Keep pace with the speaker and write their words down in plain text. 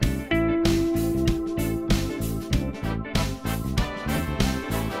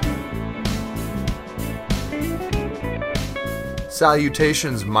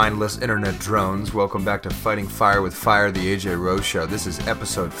Salutations, mindless internet drones. Welcome back to Fighting Fire with Fire, the AJ Rose Show. This is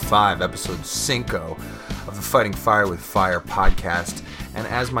episode 5, episode 5 of the Fighting Fire with Fire podcast. And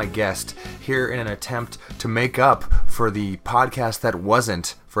as my guest, here in an attempt to make up for the podcast that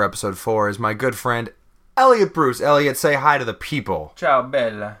wasn't for episode 4, is my good friend, Elliot Bruce. Elliot, say hi to the people. Ciao,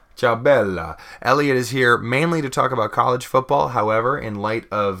 Bella. Ciao, Bella. Elliot is here mainly to talk about college football. However, in light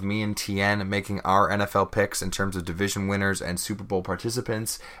of me and Tien making our NFL picks in terms of division winners and Super Bowl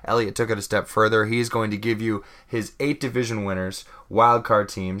participants, Elliot took it a step further. He's going to give you his 8 division winners,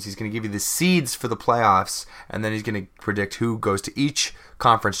 wildcard teams. He's going to give you the seeds for the playoffs, and then he's going to predict who goes to each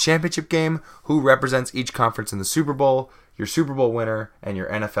conference championship game, who represents each conference in the Super Bowl, your Super Bowl winner, and your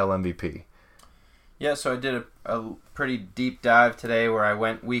NFL MVP. Yeah, so I did a pretty deep dive today where I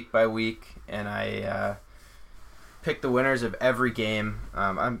went week by week and I picked the winners of every game.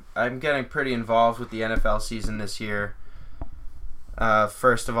 I'm getting pretty involved with the NFL season this year.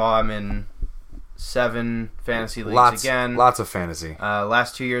 First of all, I'm in 7 fantasy leagues again. Lots of fantasy.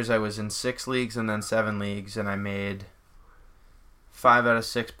 Last 2 years I was in 6 leagues and then 7 leagues, and I made 5 out of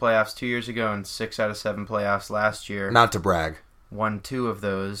 6 playoffs 2 years ago and 6 out of 7 playoffs last year. Not to brag. Won 2 of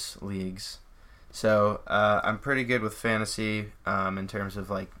those leagues. So I'm pretty good with fantasy in terms of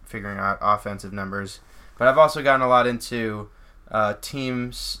like figuring out offensive numbers, but I've also gotten a lot into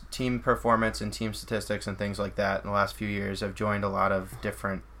team performance and team statistics and things like that in the last few years. I've joined a lot of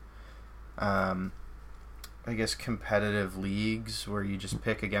different, competitive leagues where you just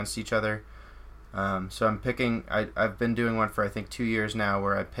pick against each other. So I'm picking. I've been doing one for I think 2 years now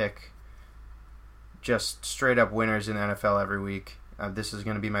where I pick just straight up winners in the NFL every week. This is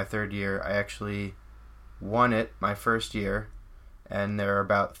going to be my 3rd year. I actually won it my first year, and there are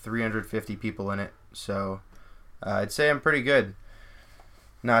about 350 people in it. So I'd say I'm pretty good.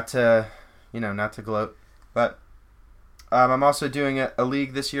 Not to gloat, but I'm also doing a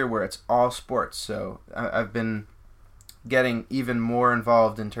league this year where it's all sports. So I've been getting even more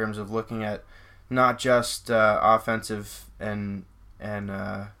involved in terms of looking at not just offensive and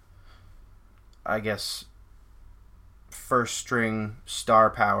I guess first string star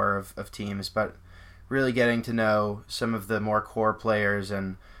power of teams, but really getting to know some of the more core players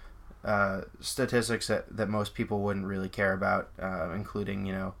and statistics that most people wouldn't really care about,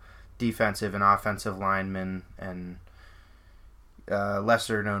 including defensive and offensive linemen and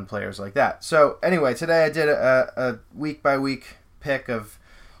lesser known players like that. So anyway, today I did a week by week pick of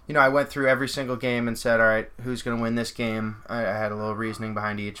I went through every single game and said, all right, who's going to win this game? I had a little reasoning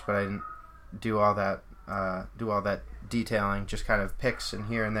behind each, but I didn't do all that detailing, just kind of picks in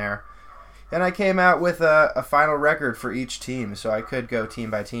here and there. And I came out with a final record for each team, so I could go team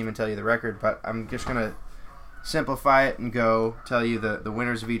by team and tell you the record, but I'm just going to simplify it and go tell you the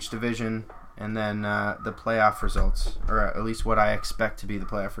winners of each division and then the playoff results, or at least what I expect to be the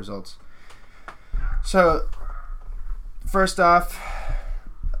playoff results. So, first off,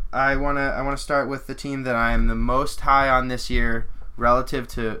 I want to start with the team that I am the most high on this year relative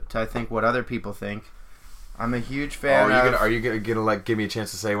to I think what other people think. I'm a huge fan Are you gonna give me a chance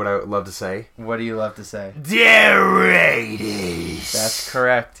to say what I would love to say? What do you love to say? The Raiders! That's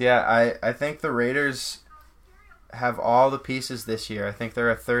correct, yeah. I think the Raiders have all the pieces this year. I think they're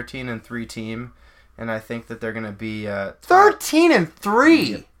a 13-3 team, and I think that they're going to be...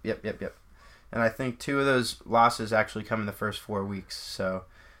 13-3? Yep. And I think 2 of those losses actually come in the first 4 weeks, so...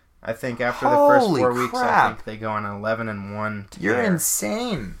 I think after the first 4 weeks, I think they go on 11-1. You're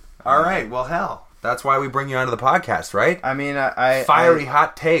insane. All right, well, hell... That's why we bring you onto the podcast, right? I mean, Fiery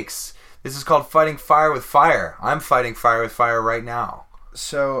hot takes. This is called Fighting Fire with Fire. I'm fighting fire with fire right now.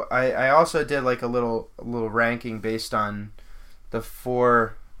 So I also did like a little ranking based on the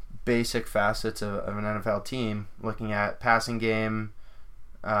 4 basic facets of an NFL team, looking at passing game,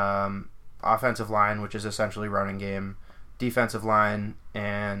 offensive line, which is essentially running game, defensive line,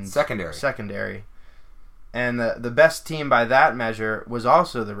 and secondary. And the best team by that measure was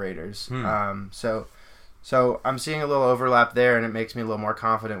also the Raiders. So I'm seeing a little overlap there, and it makes me a little more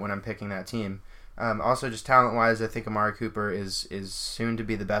confident when I'm picking that team. Also, just talent-wise, I think Amari Cooper is soon to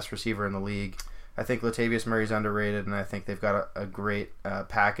be the best receiver in the league. I think Latavius Murray's underrated, and I think they've got a great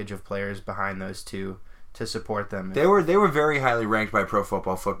package of players behind those two to support them. They were very highly ranked by Pro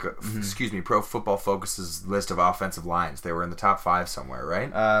Football Focus's list of offensive lines. They were in the top 5 somewhere, right?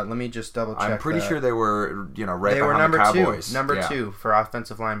 Let me just double check. I'm pretty sure they were, right they behind were the Cowboys. Number 2 for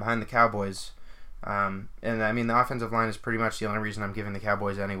offensive line behind the Cowboys. And I mean, the offensive line is pretty much the only reason I'm giving the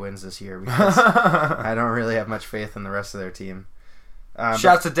Cowboys any wins this year, because I don't really have much faith in the rest of their team.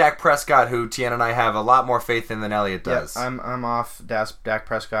 Shouts to Dak Prescott, who Tien and I have a lot more faith in than Elliot does. Yeah, I'm off Dak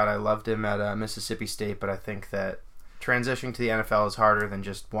Prescott. I loved him at Mississippi State, but I think that transitioning to the NFL is harder than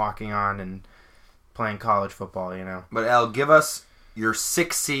just walking on and playing college football, you know. But Al, give us your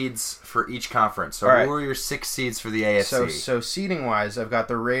 6 seeds for each conference. So right. who are your 6 seeds for the AFC? So seeding wise, I've got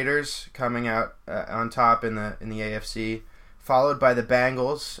the Raiders coming out on top in the AFC, followed by the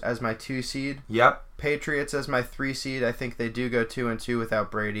Bengals as my 2 seed. Yep. Patriots as my 3 seed. I think they do go 2-2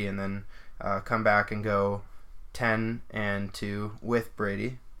 without Brady, and then come back and go 10-2 with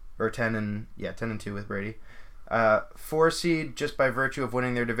Brady, or 10-2 with Brady. 4 seed, just by virtue of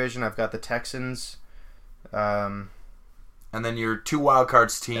winning their division, I've got the Texans. And then your 2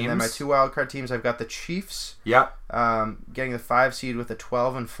 wildcards teams. And then my 2 wildcard teams, I've got the Chiefs. Yep. Getting the 5 seed with a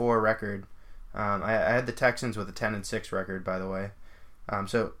 12-4 record. I had the Texans with a 10-6 record, by the way.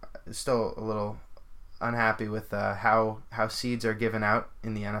 So still a little unhappy with how seeds are given out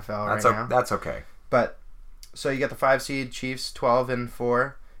in the NFL right now. That's okay. But so you got the 5 seed Chiefs,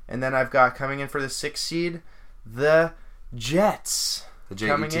 12-4, and then I've got coming in for the 6 seed the Jets. The Jets,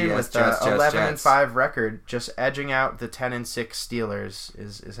 coming in with the 11-5 record, just edging out the 10-6 Steelers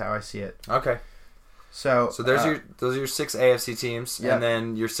is how I see it. Okay. So those are your 6 AFC teams, yep. And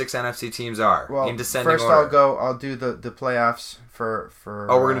then your 6 NFC teams are in descending first order. I'll do the playoffs for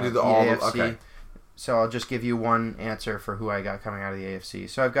we're gonna do the all AFC. Okay. So I'll just give you one answer for who I got coming out of the AFC.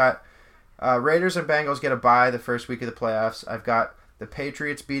 So I've got Raiders and Bengals get a bye the first week of the playoffs. I've got the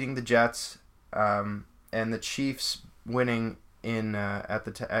Patriots beating the Jets, and the Chiefs winning in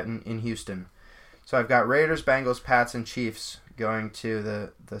Houston. So I've got Raiders, Bengals, Pats, and Chiefs going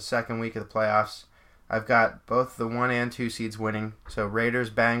to the second week of the playoffs. I've got both the 1 and 2 seeds winning. So Raiders,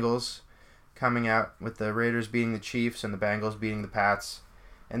 Bengals coming out with the Raiders beating the Chiefs and the Bengals beating the Pats.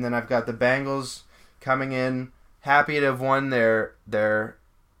 And then I've got the Bengals coming in happy to have won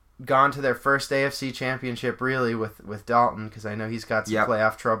gone to their first AFC championship really with Dalton, because I know he's got some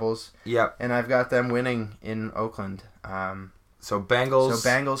playoff troubles. Yep. And I've got them winning in Oakland. So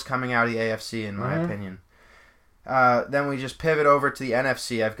Bengals coming out of the AFC in my opinion. Then we just pivot over to the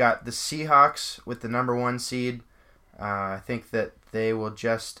NFC. I've got the Seahawks with the number 1 seed. I think that they will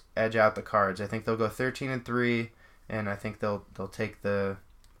just edge out the Cards. I think they'll go 13-3, and I think they'll take the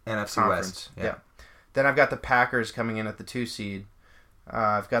NFC conference. West. Yeah. Then I've got the Packers coming in at the 2 seed.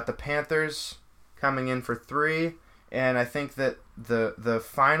 I've got the Panthers coming in for 3, and I think that the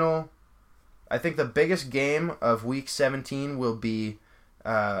biggest game of Week 17 will be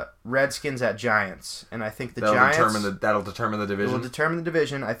Redskins at Giants, and I think that'll determine the division. It will determine the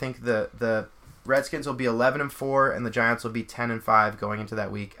division. I think the Redskins will be 11-4, and the Giants will be 10-5 going into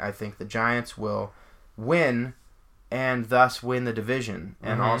that week. I think the Giants will win, and thus win the division,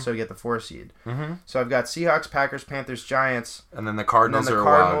 and also get the 4 seed. Mm-hmm. So I've got Seahawks, Packers, Panthers, Giants, and then the Cardinals. And then the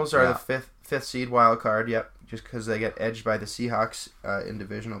Cardinals are the fifth seed wild card. Yep, just because they get edged by the Seahawks in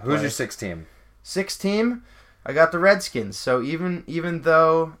divisional play. Who's your 6th team? 6th team, I got the Redskins. So even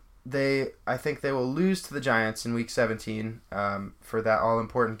though I think they will lose to the Giants in Week 17 for that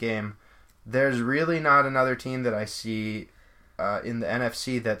all-important game, there's really not another team that I see in the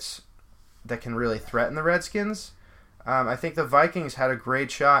NFC that can really threaten the Redskins. I think the Vikings had a great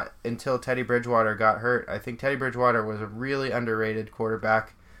shot until Teddy Bridgewater got hurt. I think Teddy Bridgewater was a really underrated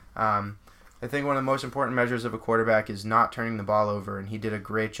quarterback. I think one of the most important measures of a quarterback is not turning the ball over, and he did a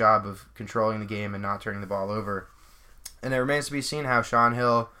great job of controlling the game and not turning the ball over. And it remains to be seen how Sean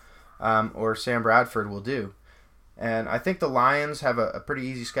Hill or Sam Bradford will do. And I think the Lions have a pretty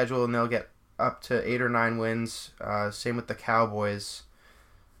easy schedule, and they'll get up to 8 or 9 wins. Same with the Cowboys,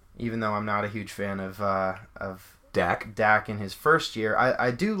 even though I'm not a huge fan of Dak in his first year. I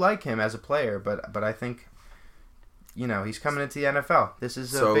do like him as a player, but I think he's coming into the NFL. This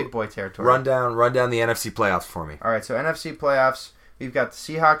is a big boy territory. Run down the NFC playoffs for me. All right, so NFC playoffs, we've got the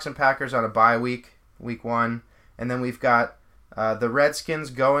Seahawks and Packers on a bye week 1, and then we've got the Redskins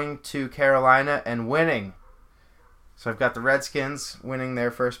going to Carolina and winning. So I've got the Redskins winning their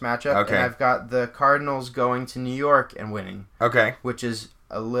first matchup, and I've got the Cardinals going to New York and winning. Okay. Which is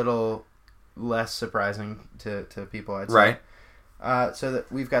a little less surprising to people, I'd say. Right. So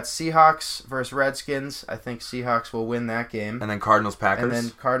we've got Seahawks versus Redskins. I think Seahawks will win that game. And then Cardinals-Packers. And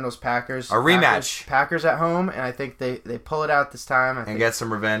then Cardinals-Packers. A rematch. Packers at home, and I think they pull it out this time. And get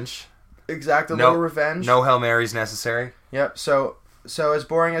some revenge. Exact, little revenge. No Hail Marys necessary. Yep, so as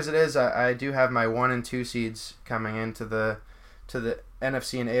boring as it is, I do have my 1 and 2 seeds coming into the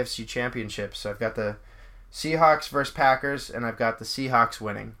NFC and AFC championships. So I've got the Seahawks versus Packers, and I've got the Seahawks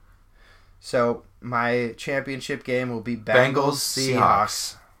winning. So my championship game will be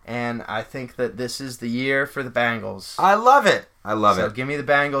Bengals-Seahawks. And I think that this is the year for the Bengals. I love it. So give me the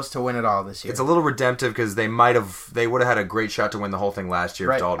Bengals to win it all this year. It's a little redemptive because they would have had a great shot to win the whole thing last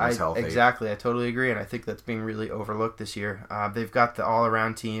year if Dalton was healthy. Exactly. I totally agree, and I think that's being really overlooked this year. They've got the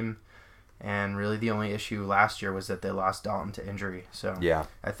all-around team, and really the only issue last year was that they lost Dalton to injury. So yeah.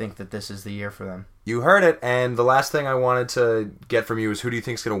 I think that this is the year for them. You heard it, and the last thing I wanted to get from you is who do you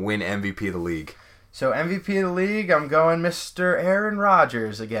think is going to win MVP of the league? So MVP of the league, I'm going Mr. Aaron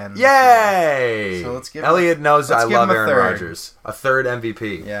Rodgers again. Yay! So let's give Elliot knows I love Aaron third. Rodgers. A third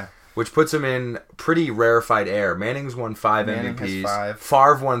MVP. Yeah. Which puts him in pretty rarefied air. Manning's won 5 MVPs. Has 5.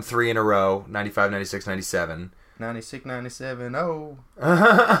 Favre won 3 in a row, 95, 96, 97. 96, 97, oh.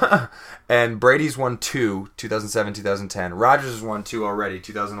 And Brady's won 2, 2007, 2010. Rodgers has won 2 already,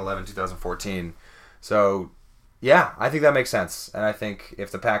 2011, 2014. So, yeah, I think that makes sense. And I think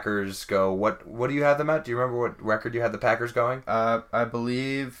if the Packers go, what do you have them at? Do you remember what record you had the Packers going? I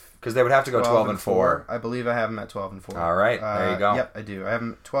believe... Because they would have to go 12 and 4. I believe I have them at 12 and 4. All right, there you go. Yep, I do. I have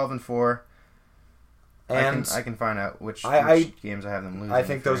them 12 and 4. And I can find out which games I have them losing. I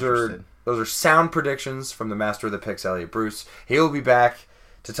think those are sound predictions from the master of the picks, Elliot Bruce. He will be back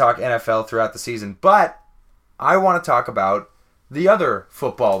to talk NFL throughout the season. But I want to talk about the other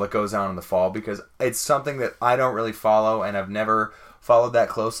football that goes on in the fall because it's something that I don't really follow and I've never followed that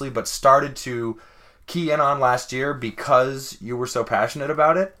closely, but started to key in on last year because you were so passionate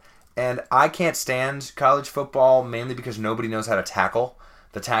about it. And I can't stand college football mainly because nobody knows how to tackle.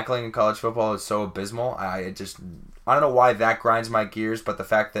 The tackling in college football is so abysmal. I don't know why that grinds my gears, but the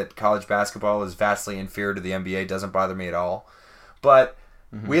fact that college basketball is vastly inferior to the NBA doesn't bother me at all. But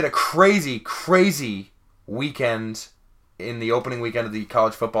we had a crazy, crazy weekend in the opening weekend of the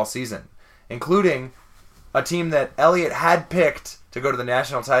college football season, including a team that Elliot had picked to go to the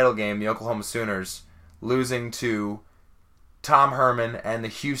national title game, the Oklahoma Sooners, losing to Tom Herman and the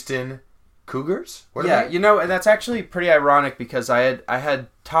Houston Cougars? And that's actually pretty ironic because I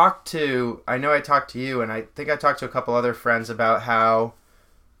talked to you and I think I talked to a couple other friends about how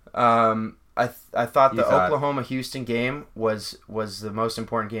I thought the Oklahoma-Houston game was the most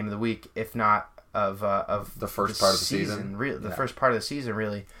important game of the week, if not of the first part of the season. First part of the season,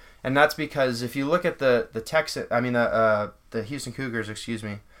 really. And that's because if you look at the Houston Cougars,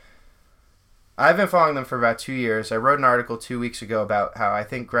 I've been following them for about 2 years. I wrote an article 2 weeks ago about how I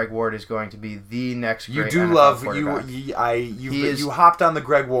think Greg Ward is going to be the next great NFL quarterback. You hopped on the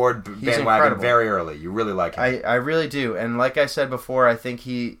Greg Ward bandwagon very early. You really like him. I really do. And like I said before, I think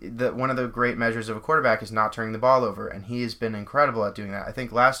one of the great measures of a quarterback is not turning the ball over, and he has been incredible at doing that. I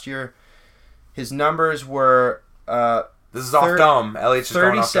think last year his numbers were this is off dome. Elliot's just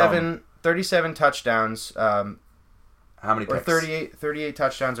going off dome. 37 touchdowns. How many picks? 38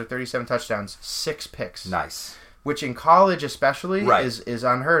 touchdowns or 37 touchdowns, 6 picks. Nice. Which in college especially is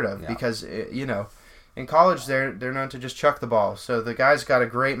unheard of because, in college they're known to just chuck the ball. So the guy's got a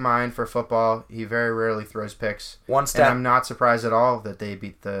great mind for football. He very rarely throws picks. And I'm not surprised at all that they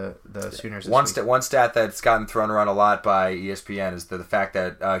beat the Sooners this week. One stat that's gotten thrown around a lot by ESPN is the fact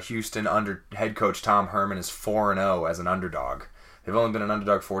that Houston under head coach Tom Herman is 4-0 as an underdog. They've only been an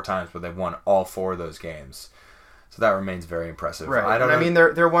underdog 4 times, but they've won all 4 of those games. So that remains very impressive. Right.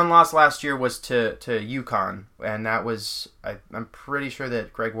 Their one loss last year was to UConn, and that was I'm pretty sure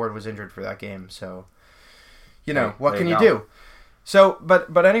that Greg Ward was injured for that game. So, what can you do? So,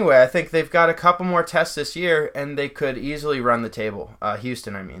 but anyway, I think they've got a couple more tests this year, and they could easily run the table.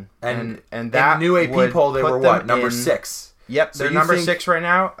 Houston, I mean, and that new AP poll they were what number 6. Yep, they're number 6 right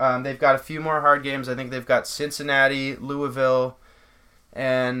now. They've got a few more hard games. I think they've got Cincinnati, Louisville,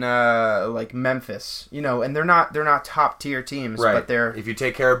 and Memphis, and they're not top tier teams, right. But they're, if you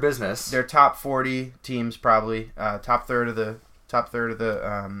take care of business, they're top 40 teams probably, top third of the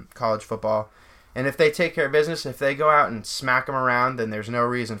college football. And if they take care of business, if they go out and smack them around, then there's no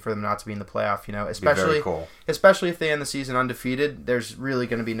reason for them not to be in the playoff. Especially if they end the season undefeated, there's really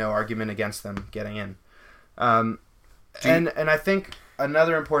going to be no argument against them getting in. And I think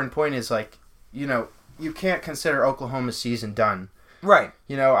another important point is you can't consider Oklahoma's season done. Right.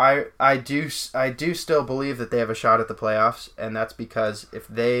 I do still believe that they have a shot at the playoffs, and that's because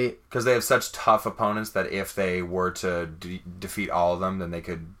they have such tough opponents that if they were to defeat all of them, then they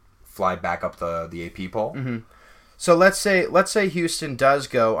could fly back up the AP poll. Mm-hmm. So let's say Houston does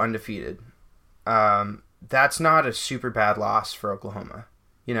go undefeated. That's not a super bad loss for Oklahoma,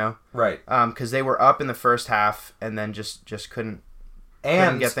 right? Because they were up in the first half and then just couldn't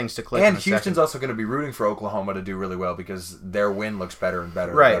get things to click. And Houston's also going to be rooting for Oklahoma to do really well because their win looks better and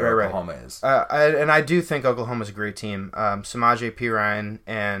better. Right. Oklahoma is. And I do think Oklahoma's a great team. Samaje Perine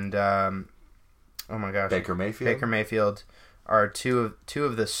and oh my gosh, Baker Mayfield are two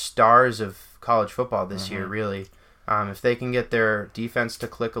of the stars of college football this year, really. If they can get their defense to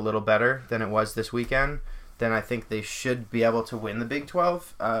click a little better than it was this weekend, then I think they should be able to win the Big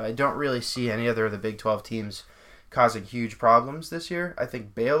 12. I don't really see any other of the Big 12 teams causing huge problems this year. I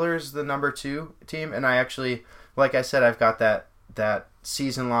think Baylor's the number 2 team, and I actually, like I said, I've got that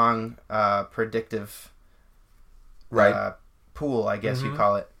season-long predictive pool, I guess you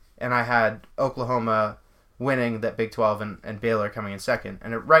call it, and I had Oklahoma winning that Big 12 and Baylor coming in second.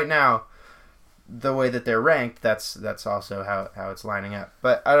 And right now, the way that they're ranked, that's also how it's lining up.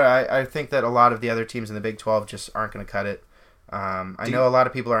 But I think that a lot of the other teams in the Big 12 just aren't going to cut it. I know a lot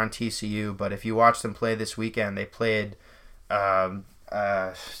of people are on TCU, but if you watch them play this weekend, they played. I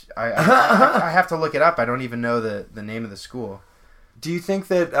have to look it up. I don't even know the name of the school. Do you think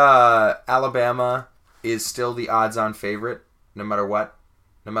that Alabama is still the odds-on favorite, no matter what?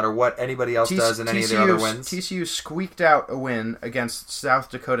 No matter what anybody else does in any of their other wins? TCU squeaked out a win against South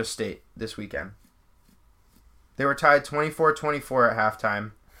Dakota State this weekend. They were tied 24-24 at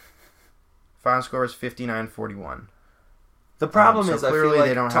halftime. Final score was 59-41. The problem is, clearly I feel like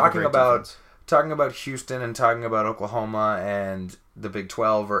they don't talking have a great defense. Talking about Houston and talking about Oklahoma and the Big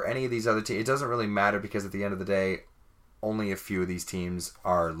 12 or any of these other teams, it doesn't really matter because at the end of the day, only a few of these teams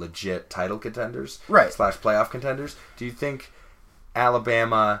are legit title contenders, right? / playoff contenders. Do you think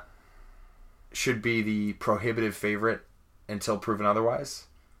Alabama should be the prohibitive favorite until proven otherwise?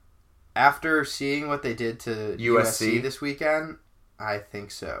 After seeing what they did to USC this weekend, I think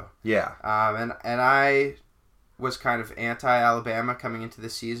so. Yeah. And I was kind of anti-Alabama coming into the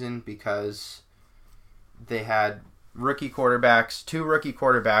season because they had two rookie quarterbacks,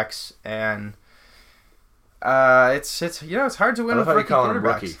 and it's hard to win with rookie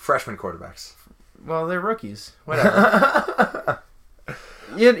quarterbacks. Freshman quarterbacks. Well, they're rookies. Whatever.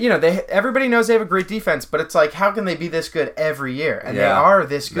 Everybody knows they have a great defense, but it's like, how can they be this good every year? And they are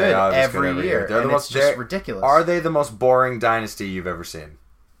this good every year. It's just ridiculous. Are they the most boring dynasty you've ever seen?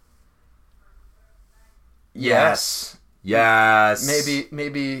 Yes. Maybe.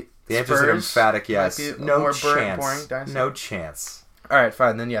 The answer is an emphatic yes. No chance. Boring dynasty. No chance. All right,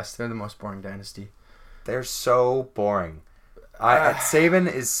 fine. Then yes, they're the most boring dynasty. They're so boring. Saban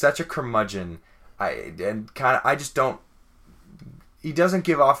is such a curmudgeon. I just don't. He doesn't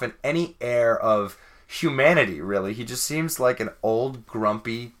give off any air of humanity, really. He just seems like an old,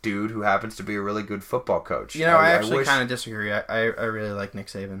 grumpy dude who happens to be a really good football coach. I actually kind of disagree. I really like Nick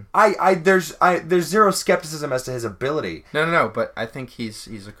Saban. There's zero skepticism as to his ability. No, but I think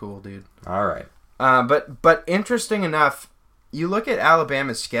he's a cool dude. All right. But interesting enough, you look at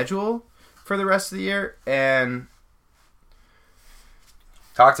Alabama's schedule for the rest of the year, and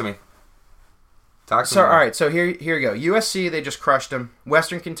talk to me. All right, so here you go. USC, they just crushed them.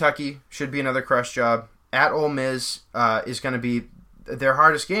 Western Kentucky should be another crush job. At Ole Miss is going to be their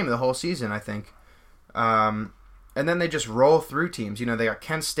hardest game of the whole season, I think. And then they just roll through teams. They got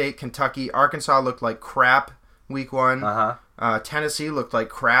Kent State, Kentucky. Arkansas looked like crap week 1. Tennessee looked like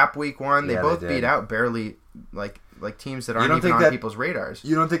crap week 1. They both beat out barely like teams that aren't even on people's radars.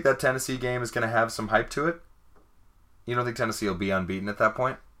 You don't think that Tennessee game is going to have some hype to it? You don't think Tennessee will be unbeaten at that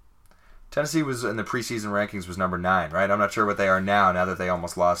point? Tennessee was in the preseason rankings was number 9, right? I'm not sure what they are now that they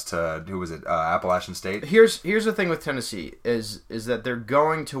almost lost to, who was it, Appalachian State? Here's the thing with Tennessee is that they're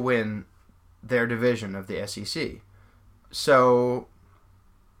going to win their division of the SEC. So,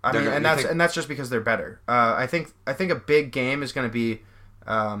 that's just because they're better. I think a big game is going to be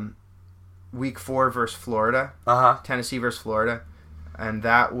week 4 versus Florida. Tennessee versus Florida, and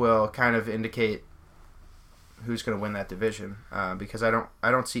that will kind of indicate who's going to win that division, because I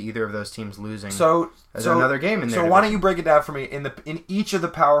don't see either of those teams losing. Another game in there. So why don't you break it down for me in each of the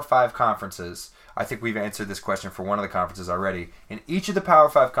Power 5 conferences? I think we've answered this question for one of the conferences already. In each of the Power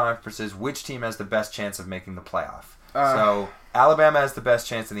 5 conferences, which team has the best chance of making the playoff? So Alabama has the best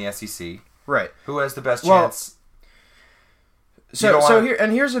chance in the SEC. Right. Who has the best chance?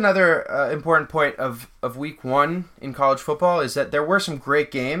 Here's another important point of week 1 in college football is that there were some great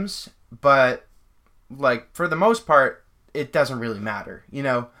games, but for the most part, it doesn't really matter.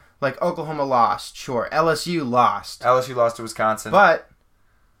 Oklahoma lost, sure. LSU lost. LSU lost to Wisconsin. But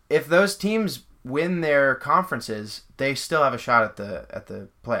if those teams win their conferences, they still have a shot at the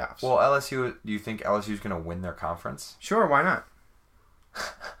playoffs. Well, LSU, do you think LSU is going to win their conference? Sure, why not?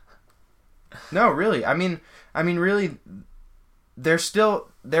 No, really. I mean, really, they're still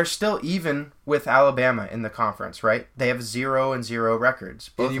even with Alabama in the conference, right? They have 0-0 records.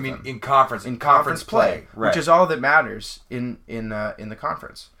 Both you mean in conference play, right. Which is all that matters in the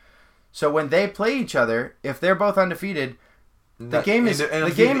conference. So when they play each other, if they're both undefeated, the game is in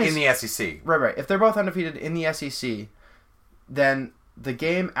the SEC. Right. If they're both undefeated in the SEC, then the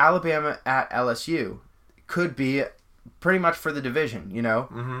game Alabama at LSU could be pretty much for the division,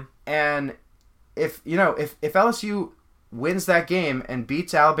 Mm-hmm. And if LSU wins that game and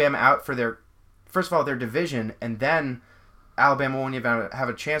beats Alabama out for their division, and then Alabama won't even have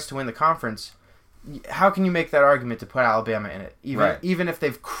a chance to win the conference, how can you make that argument to put Alabama in it? Even if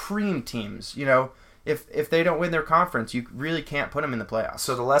they've creamed teams, if they don't win their conference, you really can't put them in the playoffs.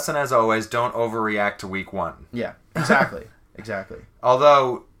 So the lesson, as always, don't overreact to week 1. Yeah, exactly. Exactly.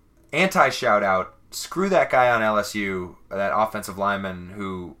 Although, anti-shout-out, screw that guy on LSU, that offensive lineman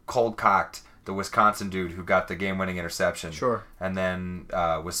who cold-cocked the Wisconsin dude who got the game-winning interception. Sure. And then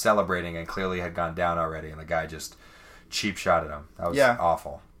was celebrating and clearly had gone down already, and the guy just cheap shot at him. That was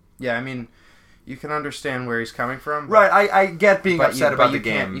awful. Yeah, I mean, you can understand where he's coming from. Right, I get being upset about the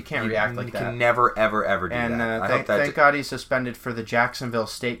game. You can't react like that. You can never, ever, ever do that. And thank God he's suspended for the Jacksonville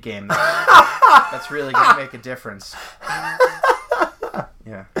State game. That's really going to make a difference.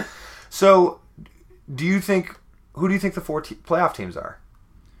 Yeah. So, who do you think the 4 playoff teams are?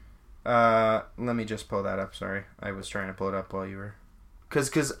 Let me just pull that up. Sorry, I was trying to pull it up while you were. Because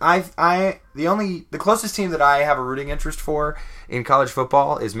the closest team that I have a rooting interest for in college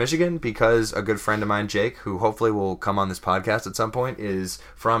football is Michigan, because a good friend of mine, Jake, who hopefully will come on this podcast at some point, is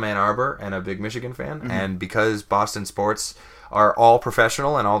from Ann Arbor and a big Michigan fan, Mm-hmm. and because Boston sports are all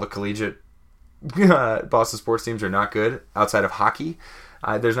professional and all the collegiate Boston sports teams are not good outside of hockey.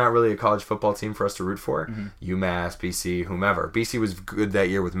 There's not really a college football team for us to root for. Mm-hmm. UMass, BC, whomever. BC was good that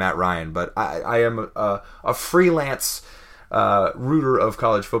year with Matt Ryan, but I am a freelance rooter of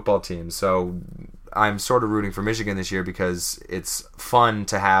college football teams, so I'm sort of rooting for Michigan this year because it's fun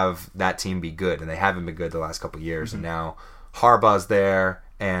to have that team be good, and they haven't been good the last couple of years, mm-hmm. and now Harbaugh's there,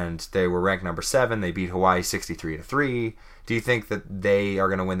 and they were ranked number 7. They beat Hawaii 63-3. Do you think that they are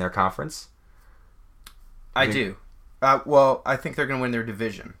going to win their conference? I do. Well, I think they're going to win their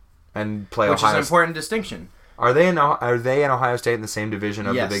division and play which Ohio. Which is an important distinction. Are they in Ohio State in the same division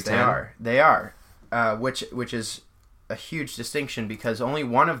of the Big Ten? Yes, they are. Which is a huge distinction because only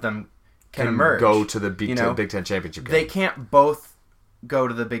one of them can emerge. Go to the Big Ten championship game. They can't both go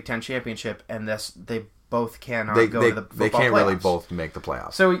to the Big Ten championship, and they both cannot go to the football They can't playoffs. really both make the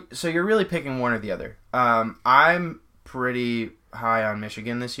playoffs. So you're really picking one or the other. I'm pretty high on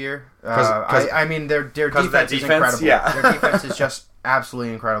Michigan this year. I mean, their defense is incredible. Yeah. Their defense is just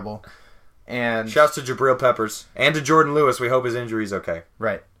absolutely incredible. And shouts to Jabril Peppers and to Jordan Lewis. We hope his injury is okay.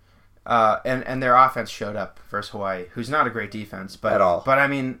 Right. And their offense showed up versus Hawaii, who's not a great defense, but at all. But I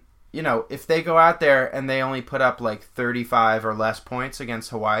mean, if they go out there and they only put up like 35 or less points against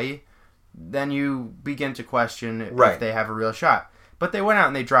Hawaii, then you begin to question if they have a real shot. But they went out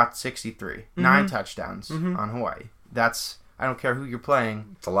and they dropped 63, mm-hmm. 9 touchdowns mm-hmm. on Hawaii. I don't care who you're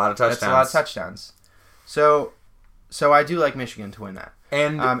playing. It's a lot of touchdowns. That's a lot of touchdowns. So I do like Michigan to win that.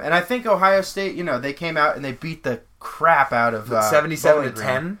 And I think Ohio State, they came out and they beat the crap out of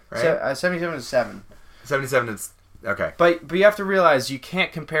 77-10, right? 77-7. 77 okay. But you have to realize you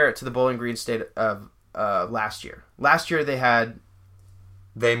can't compare it to the Bowling Green State of last year. Last year they had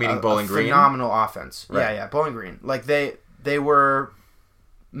Bowling Green, phenomenal offense. Right. Yeah, Bowling Green. Like they were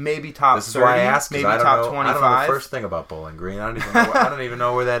maybe top 30. This is why I asked, maybe I don't top know, 25. I don't know the first thing about Bowling Green. I don't even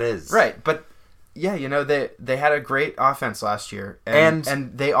know where that is. Right, but yeah, they had a great offense last year, and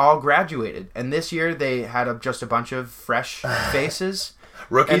they all graduated. And this year they had just a bunch of fresh faces,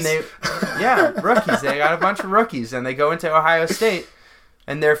 rookies. And rookies. They got a bunch of rookies, and they go into Ohio State,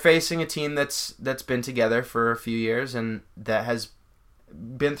 and they're facing a team that's been together for a few years and that has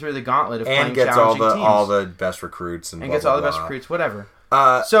been through the gauntlet of playing challenging teams. all the best recruits and gets all the best recruits, whatever.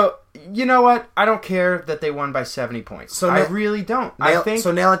 So you know what? I don't care that they won by 70 points. I really don't.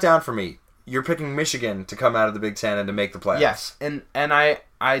 So nail it down for me. You're picking Michigan to come out of the Big Ten and to make the playoffs. Yes, and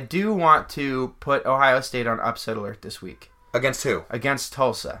I do want to put Ohio State on upset alert this week. Against who? Against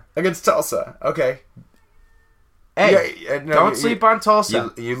Tulsa. Against Tulsa. Okay. Hey, don't sleep on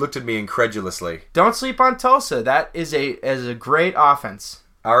Tulsa. You looked at me incredulously. Don't sleep on Tulsa. That is a great offense.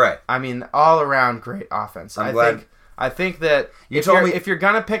 All right. I mean, all around great offense. I think that if you're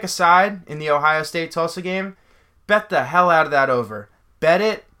gonna pick a side in the Ohio State Tulsa game, bet the hell out of that over. Bet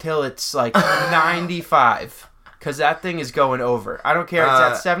it till it's like 95, because that thing is going over. I don't care.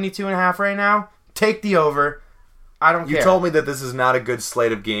 It's at 72.5 right now. Take the over. I don't care. You told me that this is not a good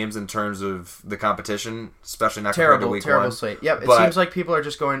slate of games in terms of the competition, especially not compared to week 1. Terrible slate. Yep, it seems like people are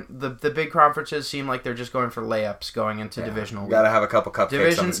just going. The big conferences seem like they're just going for layups going into divisional. Got to have a couple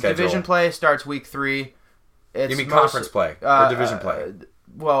cupcakes on the schedule. Division play starts week 3. You mean conference play or division play?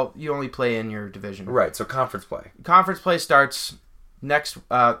 Well, you only play in your division. Right, so conference play. Conference play starts next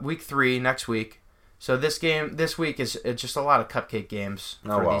week 3 next week. So this week is just a lot of cupcake games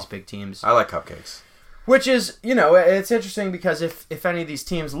for these big teams. I like cupcakes. Which is, it's interesting because if any of these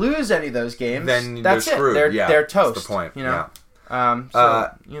teams lose any of those games, then that's they're screwed. They're toast. That's the point. You know?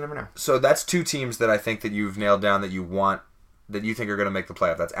 So you never know. So that's two teams that I think that you've nailed down that you think are going to make the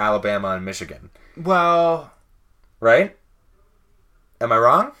playoff. That's Alabama and Michigan. Well, right? Am I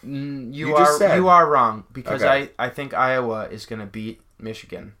wrong? You are wrong because I think Iowa is going to beat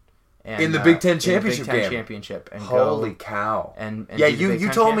Michigan. And, in the Big Ten championship game. And holy cow! And yeah,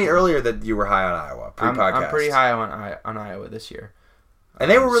 you told me earlier that you were high on Iowa pre-podcast. I'm pretty high on Iowa this year, and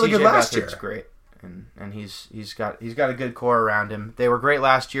they were really good last year. Great, and he's got a good core around him. They were great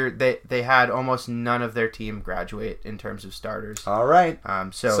last year. They had almost none of their team graduate in terms of starters. All right. I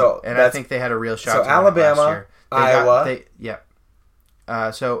think they had a real shot. So to Alabama, last year.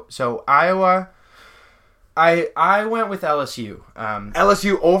 Iowa. So Iowa. I went with LSU.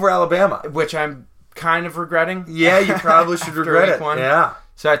 LSU over Alabama, which I'm kind of regretting. Yeah, you probably should regret it. Yeah.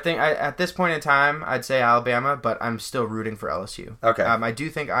 So I think at this point in time, I'd say Alabama, but I'm still rooting for LSU. Okay. I do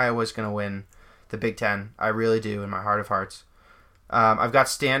think Iowa's going to win the Big Ten. I really do, in my heart of hearts. I've got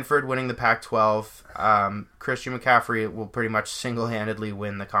Stanford winning the Pac-12. Christian McCaffrey will pretty much single-handedly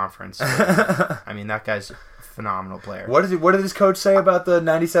win the conference. I mean, that guy's a phenomenal player. What did his coach say about the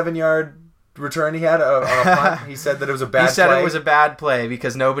 97-yard return he had on a punt? He said that it was a bad play. He said it was a bad play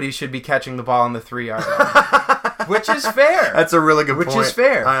because nobody should be catching the ball on the 3-yard line. Which is fair. That's a really good point. Which is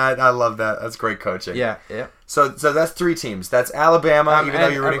fair. I love that. That's great coaching. Yeah. So that's three teams. That's Alabama, even though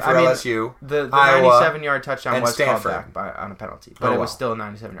you're rooting for LSU. The Iowa, 97-yard touchdown was Stanford. called back on a penalty, but it was still a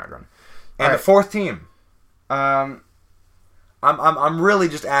 97-yard run. And the fourth team. I'm really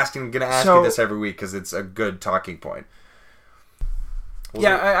just going to ask you this every week because it's a good talking point.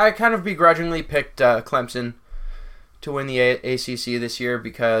 I kind of begrudgingly picked Clemson to win the ACC this year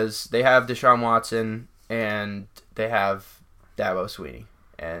because they have Deshaun Watson and they have Dabo Swinney,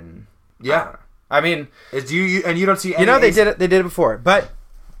 and I mean, you don't see any they did it before, but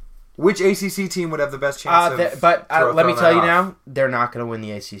which ACC team would have the best chance? Let me tell you now, they're not going to win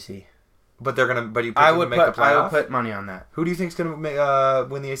the ACC. But they're gonna. But you pick them to make the playoff? I would put money on that. Who do you think's going to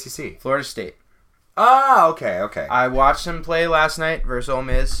win the ACC? Florida State. Ah, okay. I watched them play last night versus Ole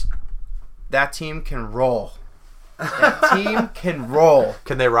Miss. That team can roll.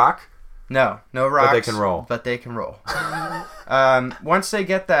 Can they rock? No rocks. But they can roll. Once they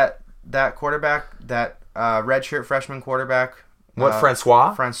get that quarterback, that redshirt freshman quarterback. What,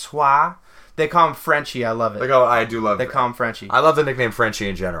 Francois? Francois. They call him Frenchie. I love it. I do love it. They call him Frenchie. I love the nickname Frenchie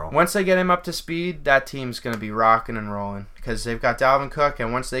in general. Once they get him up to speed, that team's going to be rocking and rolling because they've got Dalvin Cook,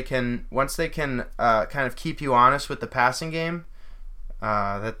 and once they can kind of keep you honest with the passing game,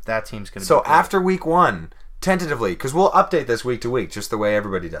 that team's going to be So good. after week 1, tentatively, because we'll update this week to week just the way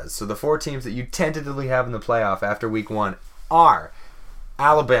everybody does. So the 4 teams that you tentatively have in the playoff after week 1 are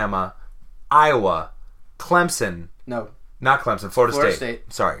Alabama, Iowa, Clemson. No. Not Clemson. Florida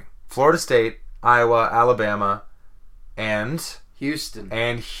State. Sorry. Florida State, Iowa, Alabama, and Houston.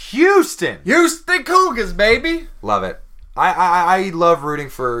 Houston Cougars, baby. Love it. I love rooting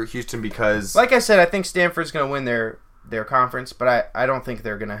for Houston because, like I said, I think Stanford's going to win their conference, but I don't think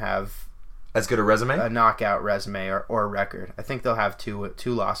they're going to have as good a resume, a knockout resume or a record. I think they'll have two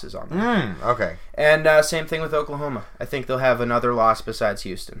losses on them. Okay. And same thing with Oklahoma. I think they'll have another loss besides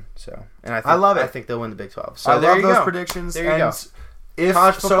Houston. So, and I love it. I think they'll win the Big 12. So I love those predictions. There you go. If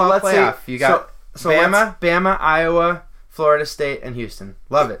college football let's playoff, say, you got Bama, Iowa, Florida State, and Houston.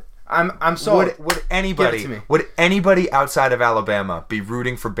 Love it. I'm sold. Would anybody outside of Alabama be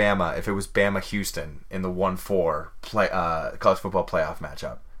rooting for Bama if it was Bama Houston in the 1-4 college football playoff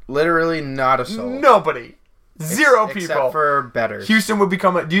matchup? Literally not a soul. Nobody. Zero people. Except for bettors. Houston would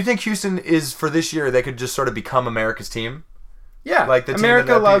become do you think Houston is, for this year, they could just sort of become America's team? Yeah. Like the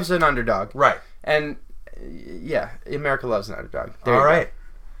America loves an underdog. Right. And yeah, America loves an underdog. All right.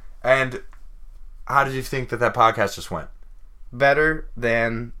 And how did you think that podcast just went? Better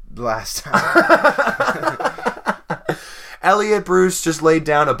than the last time. Elliot Bruce just laid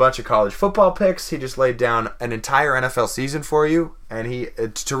down a bunch of college football picks. He just laid down an entire NFL season for you. And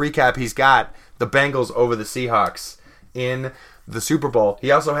to recap, he's got the Bengals over the Seahawks in the Super Bowl. He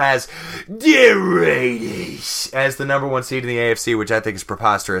also has the Raiders as the number 1 seed in the AFC, which I think is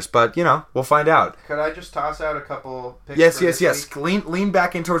preposterous. But, we'll find out. Could I just toss out a couple picks? Yes. Lean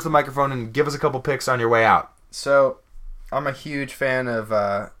back in towards the microphone and give us a couple picks on your way out. So, I'm a huge fan of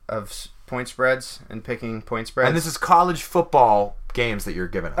point spreads and picking point spreads. And this is college football games that you're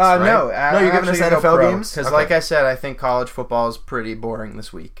giving us, right? No, you're giving us NFL games? Because like I said, I think college football is pretty boring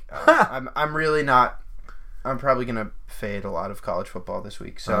this week. I'm really not... I'm probably going to fade a lot of college football this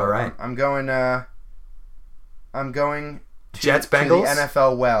week. So all right. I'm going I'm going Jets to the Bengals?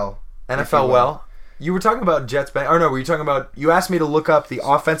 NFL well. NFL well? You were talking about Jets Bengals. Or no, were you talking about... You asked me to look up the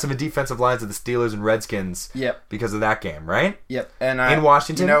offensive and defensive lines of the Steelers and Redskins. Yep. Because of that game, right? Yep. And in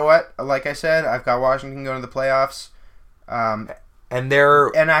Washington? You know what? Like I said, I've got Washington going to the playoffs. And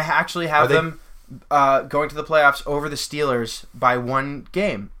I actually have them going to the playoffs over the Steelers by one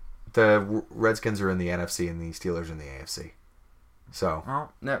game. The Redskins are in the NFC and the Steelers are in the AFC. So... Oh,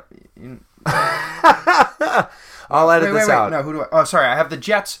 no. I'll edit this out. No, who do I... Oh, sorry. I have the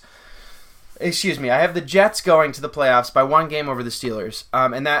Jets... Excuse me. I have the Jets going to the playoffs by one game over the Steelers.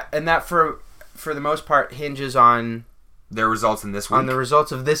 And that for the most part hinges on... Their results in this week? On the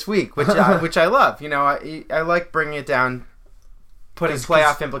results of this week, which I love. You know, I like bringing it down... Putting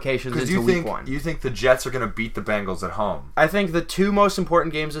playoff implications into week one. You think the Jets are going to beat the Bengals at home? I think the two most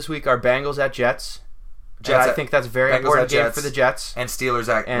important games this week are Bengals at Jets. I think that's a very important game for the Jets. And Steelers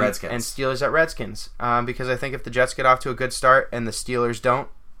at Redskins. And Steelers at Redskins. Because I think if the Jets get off to a good start and the Steelers don't,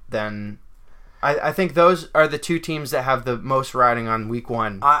 then I think those are the two teams that have the most riding on week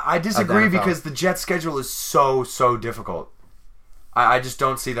one. I disagree because the Jets' schedule is so difficult. I just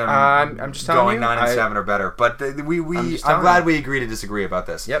don't see them I'm just telling going 9-7 or better. But I'm glad we agree to disagree about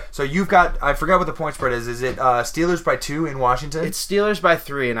this. Yep. So you've got, I forgot what the point spread is. Is it Steelers by 2 in Washington? It's Steelers by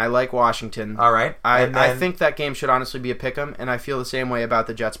 3, and I like Washington. All right. I think that game should honestly be a pick'em, and I feel the same way about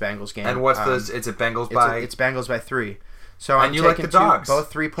the Jets-Bengals game. And what's it's at Bengals by? It's Bengals by 3. So and you like the dogs.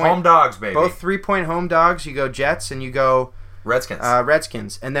 Both 3-point home dogs, baby. Both 3-point home dogs. You go Jets and you go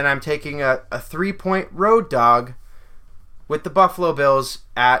Redskins. And then I'm taking a 3-point road dog with the Buffalo Bills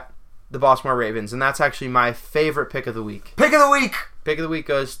at the Baltimore Ravens, and that's actually my favorite pick of the week. Pick of the week. Pick of the week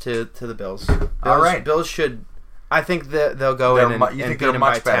goes to the Bills. All right. Bills should. I think that they'll go in and beat them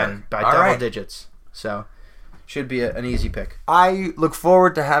by 10, by double digits. So should be an easy pick. I look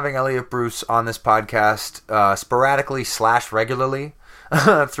forward to having Elliot Bruce on this podcast sporadically / regularly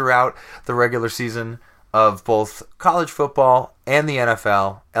throughout the regular season of both college football and the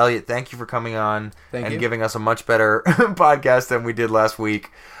NFL. Elliot, thank you for coming on and giving us a much better podcast than we did last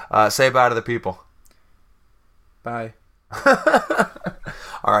week. Say bye to the people. Bye.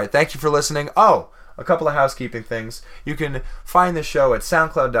 All right, thank you for listening. Oh, a couple of housekeeping things. You can find the show at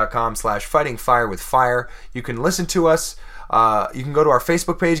soundcloud.com/fightingfirewithfire. You can listen to us. You can go to our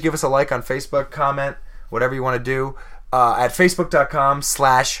Facebook page, give us a like on Facebook, comment, whatever you want to do, at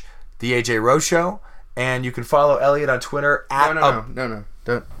facebook.com/The AJ Rose Show. And you can follow Elliot on Twitter at... No.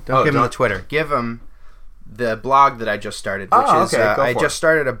 Don't give him the Twitter. Give him the blog that I just started, which is... I just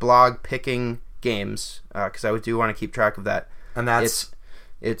started a blog picking games, because I do want to keep track of that. And that's...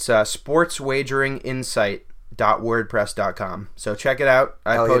 It's sportswageringinsight.wordpress.com. So check it out.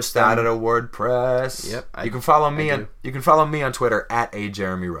 Elliot started a WordPress. Yep. You can follow me on Twitter at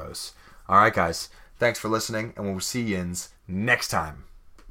 @AJeremyRose. All right, guys. Thanks for listening, and we'll see you next time.